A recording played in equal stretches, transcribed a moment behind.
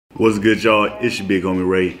What's good, y'all? It's your big homie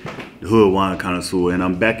Ray, the Hood Wine Connoisseur, and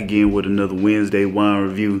I'm back again with another Wednesday wine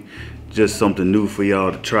review. Just something new for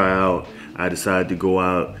y'all to try out. I decided to go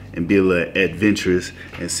out and be a little adventurous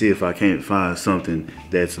and see if I can't find something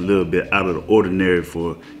that's a little bit out of the ordinary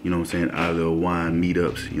for, you know what I'm saying, our little wine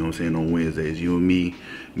meetups, you know what I'm saying, on Wednesdays. You and me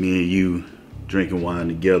and you drinking wine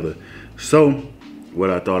together. So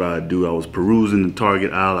what I thought I'd do, I was perusing the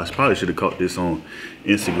Target aisle. I probably should have caught this on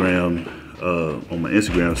Instagram. On my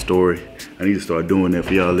Instagram story. I need to start doing that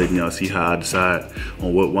for y'all, letting y'all see how I decide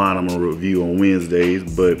on what wine I'm gonna review on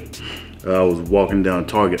Wednesdays. But I was walking down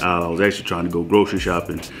Target aisle. I was actually trying to go grocery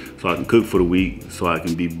shopping so I can cook for the week, so I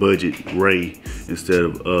can be budget Ray instead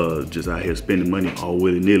of just out here spending money all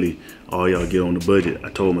willy-nilly. All y'all get on the budget. I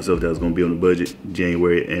told myself that I was gonna be on the budget in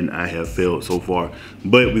January, and I have failed so far,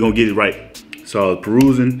 but we're gonna get it right. So I was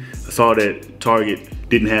perusing. I saw that Target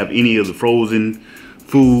didn't have any of the frozen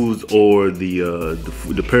foods or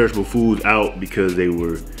the perishable foods out because they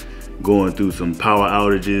were going through some power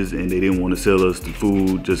outages and they didn't want to sell us the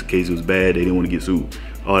food just in case it was bad. They didn't want to get sued,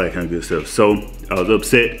 all that kind of good stuff. So I was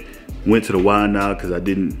upset, went to the wine now because I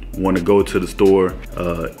didn't want to go to the store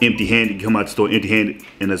empty-handed, come out the store empty-handed,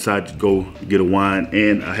 and decided to go get a wine.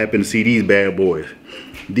 And I happened to see these bad boys.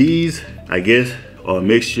 These, I guess, are a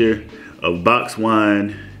mixture of box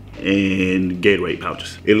wine and Gatorade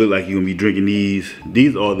pouches. It look like you're gonna be drinking these.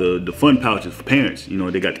 These are the fun pouches for parents. You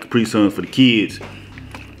know, they got the Capri Suns for the kids.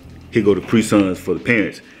 Here go the Capri Suns for the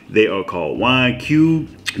parents. They are called Wine Cube.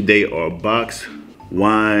 They are box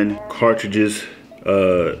wine cartridges.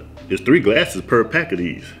 There's 3 glasses per pack of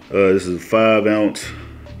these. This is a 5 ounce.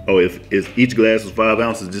 Oh, if each glass is 5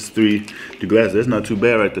 ounces, just three glasses. That's not too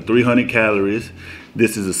bad, right? The 300 calories.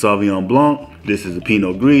 This is a Sauvignon Blanc. This is a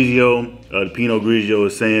Pinot Grigio. The Pinot Grigio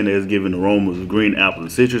is saying that it's giving aromas of green apple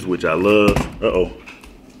and citrus, which I love. Uh-oh,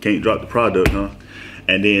 can't drop the product, huh?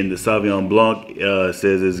 And then the Sauvignon Blanc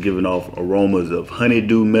says it's giving off aromas of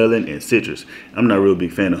honeydew, melon, and citrus. I'm not a real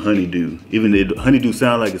big fan of honeydew. Even though honeydew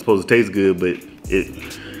sounds like it's supposed to taste good, but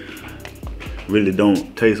it really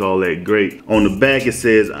don't taste all that great. On the back it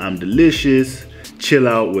says, I'm delicious. Chill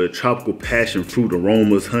out with tropical passion fruit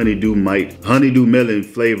aromas, honeydew melon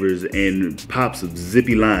flavors, and pops of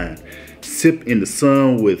zippy lime. Sip in the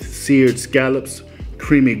sun with seared scallops,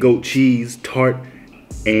 creamy goat cheese, tart,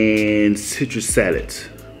 and citrus salads.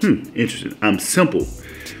 Interesting. I'm simple.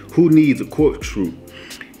 Who needs a corkscrew?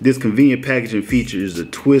 This convenient packaging features a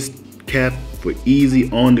twist cap for easy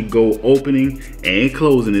on-the-go opening and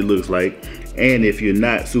closing, it looks like. And if you're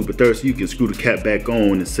not super thirsty, you can screw the cap back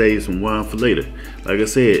on and save some wine for later. Like I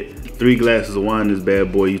said, 3 glasses of wine in this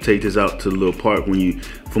bad boy. You take this out to the little park when you,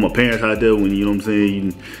 for my parents out there, when you know what I'm saying,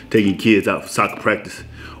 you taking kids out for soccer practice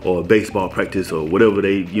or baseball practice or whatever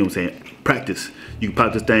they, you know what I'm saying, practice. You can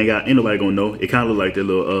pop this thing out, ain't nobody gonna know. It kind of look like that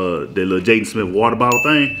little Jaden Smith water bottle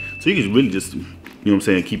thing. So you can really just, you know what I'm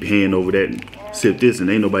saying, keep your hand over that and sip this, and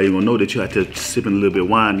ain't nobody gonna know that you out there sipping a little bit of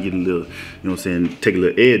wine and getting a little, you know what I'm saying, take a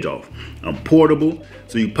little edge off. I'm portable,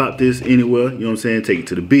 so you pop this anywhere, you know what I'm saying, take it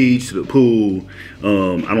to the beach, to the pool.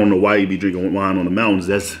 I don't know why you'd be drinking wine on the mountains.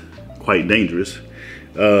 That's quite dangerous.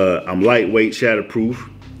 I'm lightweight, shatterproof.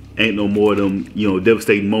 Ain't no more of them, you know,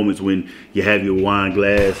 devastating moments when you have your wine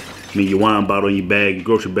glass, your wine bottle in your bag, your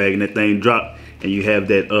grocery bag, and that thing drop, and you have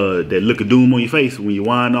that that look of doom on your face when your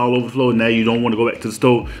wine all overflow. Now you don't want to go back to the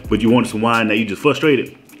store, but you want some wine. Now you just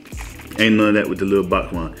frustrated. Ain't none of that with the little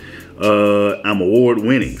box wine. I'm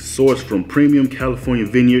award-winning, sourced from premium California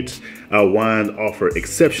vineyards. Our wines offer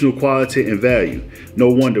exceptional quality and value. No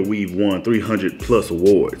wonder we've won 300+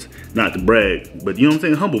 awards. Not to brag, but you know what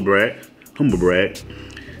I'm saying, humble brag.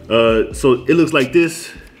 So it looks like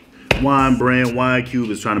this wine brand, Wine Cube,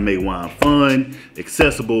 is trying to make wine fun,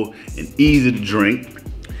 accessible, and easy to drink.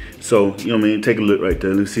 So, you know what I mean, take a look right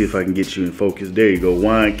there. Let's see if I can get you in focus. There you go,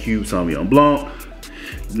 Wine Cube Sauvignon Blanc.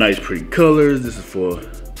 Nice, pretty colors. This is for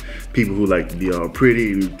people who like to be all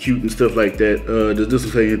pretty and cute and stuff like that. Does this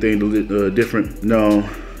one say anything different? No,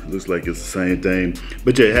 looks like it's the same thing.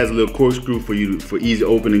 But yeah, it has a little corkscrew for easy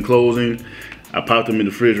opening and closing. I popped them in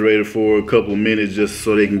the refrigerator for a couple of minutes just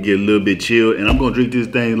so they can get a little bit chilled. And I'm gonna drink this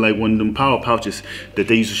thing like one of them power pouches that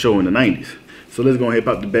they used to show in the 90s. So let's go ahead and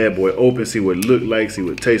pop the bad boy open, see what it look like, see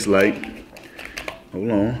what it tastes like.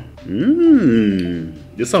 Hold on.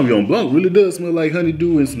 This Sauvignon Blanc really does smell like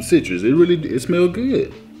honeydew and some citrus. It smells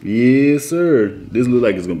good. Yes, sir. This looks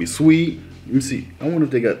like it's gonna be sweet. Let me see. I wonder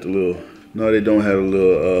if they got the little, no, they don't have a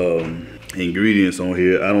little ingredients on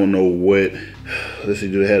here. I don't know what. Let's see,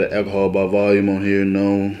 do they have the alcohol by volume on here?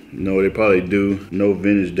 No, they probably do. No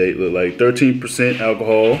vintage date, look like 13%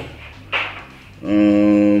 alcohol.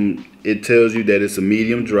 it tells you that it's a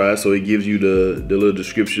medium dry, so it gives you the little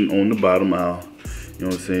description on the bottom. I'll, you know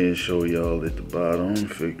what I'm saying, show y'all at the bottom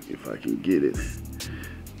if I can get it.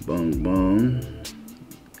 Boom, boom.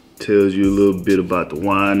 Tells you a little bit about the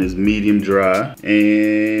wine. Is medium dry.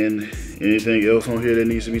 And anything else on here that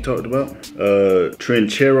needs to be talked about?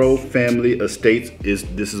 Trinchero Family Estates,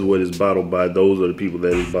 this is what it's bottled by. Those are the people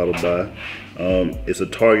that it's bottled by. It's a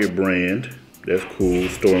Target brand. That's cool.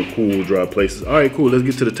 Stored in cool, dry places. All right, cool. Let's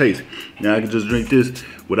get to the taste. Now I can just drink this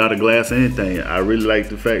without a glass or anything. I really like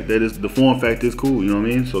the fact that the form factor is cool. You know what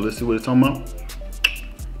I mean? So let's see what it's talking about.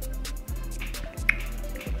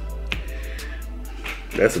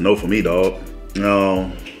 That's a no for me, dog.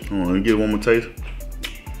 No. Hold on, let me get one more taste.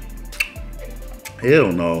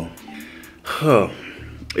 Hell no. Huh.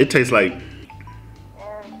 It tastes like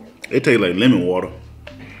lemon water.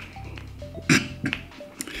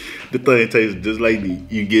 The thing tastes just like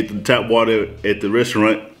you get the tap water at the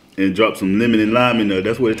restaurant and drop some lemon and lime in there.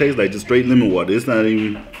 That's what it tastes like, just straight lemon water. It's not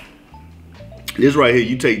even, this right here,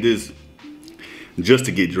 you take this just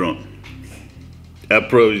to get drunk. I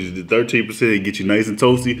promise you, the 13% get you nice and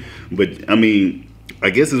toasty, but I mean, I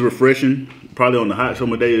guess it's refreshing. Probably on the hot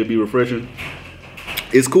summer day, it'll be refreshing.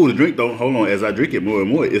 It's cool to drink though. Hold on, as I drink it more and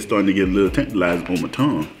more, it's starting to get a little tantalized on my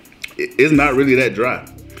tongue. It's not really that dry.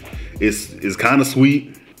 It's kind of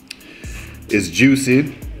sweet. It's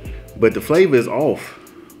juicy, but the flavor is off.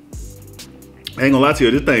 I ain't gonna lie to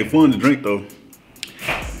you, this thing fun to drink though.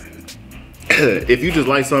 If you just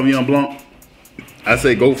like Sauvignon Blanc, I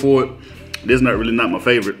say go for it. This is not my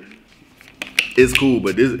favorite. It's cool,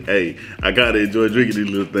 but this, hey, I gotta enjoy drinking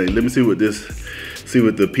these little things. Let me see what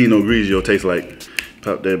the Pinot Grigio tastes like.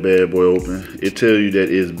 Pop that bad boy open. It tells you that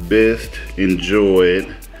it's best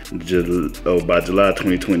enjoyed by July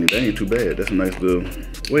 2020. That ain't too bad. That's a nice little,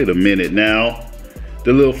 wait a minute now.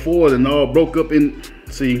 The little foil and all broke up in,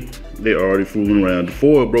 see, they're already fooling around. The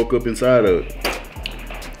foil broke up inside of it.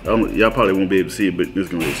 Y'all probably won't be able to see it, but just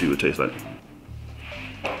gonna see what it tastes like.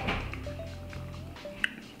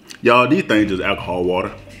 Y'all, these things just alcohol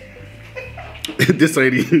water. This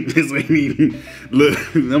ain't even, look,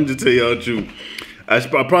 I'm just telling y'all the truth. I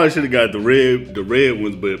probably should have got the red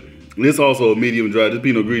ones, but this also a medium dry. This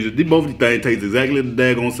Pinot Grigio, both of these things taste exactly the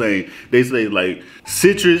daggone same. They say like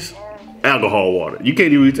citrus, alcohol water. You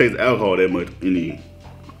can't even really taste alcohol that much in these.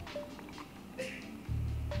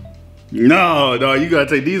 No, you gotta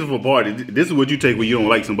take these for a party. This is what you take when you don't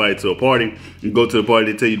like somebody to a party. You go to the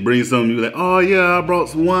party, they tell you to bring something. You're like, oh yeah, I brought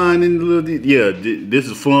some wine and a little. Yeah, this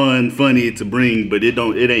is funny to bring, but it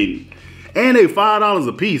ain't. And they $5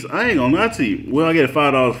 a piece. I ain't gonna lie to you. Well, I get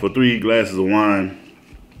 $5 for 3 glasses of wine.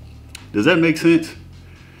 Does that make sense?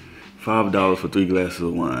 $5 for 3 glasses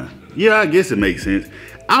of wine. Yeah, I guess it makes sense.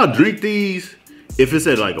 I'll drink these if it's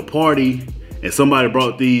at like a party and somebody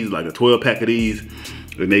brought these, like a 12 pack of these.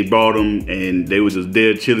 And they brought them and they were just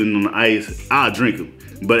there chilling on the ice, I'll drink them.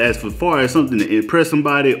 But as far as something to impress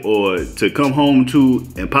somebody or to come home to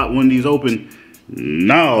and pop one of these open,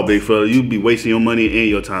 no, big fella, you'd be wasting your money and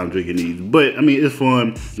your time drinking these. But I mean, it's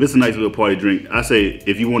fun. It's a nice little party drink. I say,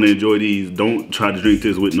 if you want to enjoy these, don't try to drink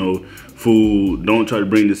this with no food. Don't try to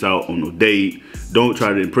bring this out on no date. Don't try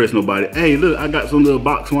to impress nobody. Hey, look, I got some little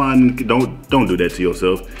box wine. Don't do that to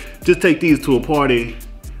yourself. Just take these to a party,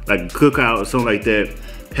 like a cookout or something like that.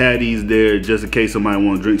 Have these there just in case somebody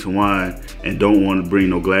want to drink some wine and don't want to bring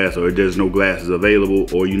no glass, or there's no glasses available,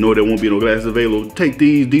 or you know there won't be no glasses available. Take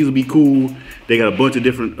these will be cool. They got a bunch of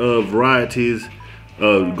different varieties,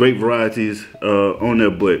 great varieties on there.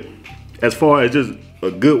 But as far as just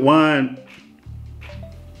a good wine,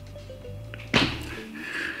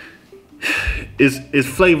 it's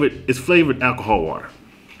flavored alcohol water.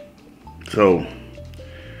 So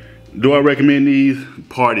do I recommend these?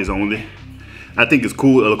 Parties only. I think it's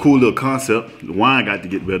cool, a cool little concept. The wine got to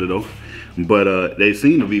get better though, but they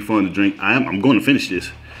seem to be fun to drink. I'm going to finish this.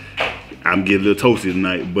 I'm getting a little toasty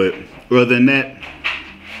tonight, but other than that,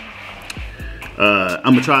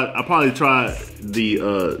 I'll probably try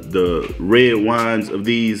the red wines of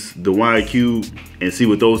these, the wine cube, and see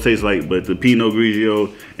what those taste like. But the Pinot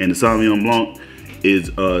Grigio and the Sauvignon Blanc is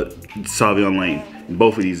Sauvignon lane.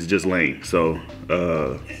 Both of these is just lane. So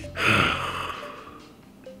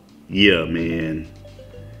yeah, man,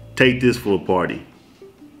 take this for a party,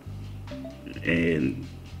 and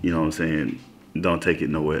you know what I'm saying, don't take it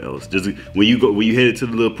nowhere else. Just when you headed to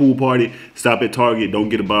the little pool party, stop at Target, don't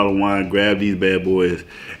get a bottle of wine, grab these bad boys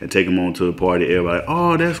and take them on to the party. Everybody,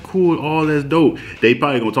 oh, that's cool, oh, that's dope. They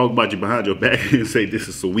probably gonna talk about you behind your back and say this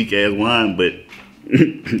is some weak ass wine, but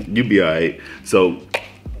you be all right. So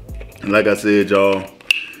like I said, y'all,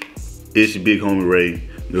 it's your big homie Ray.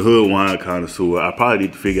 the Hood Wine Connoisseur. I probably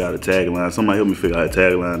need to figure out a tagline. Somebody help me figure out a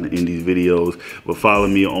tagline in these videos. But follow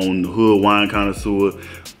me on the Hood Wine Connoisseur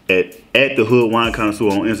at the Hood Wine Connoisseur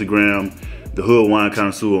on Instagram, the Hood Wine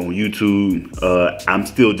Connoisseur on YouTube. I'm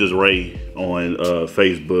still just Ray on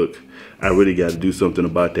Facebook. I really got to do something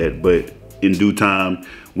about that, but in due time.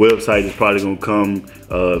 Website is probably gonna come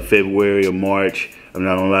February or March. I'm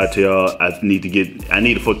not gonna lie to y'all. I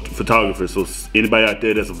need a photographer. So anybody out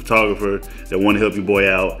there that's a photographer that want to help your boy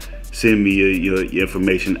out, send me your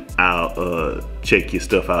information. I'll check your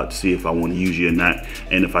stuff out to see if I want to use you or not.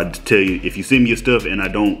 And if I tell you, if you send me your stuff and I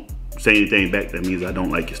don't say anything back, that means I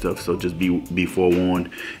don't like your stuff. So just be forewarned.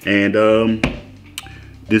 And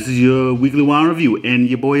this is your weekly wine review, and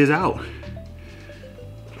your boy is out.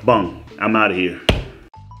 Bong. I'm out of here.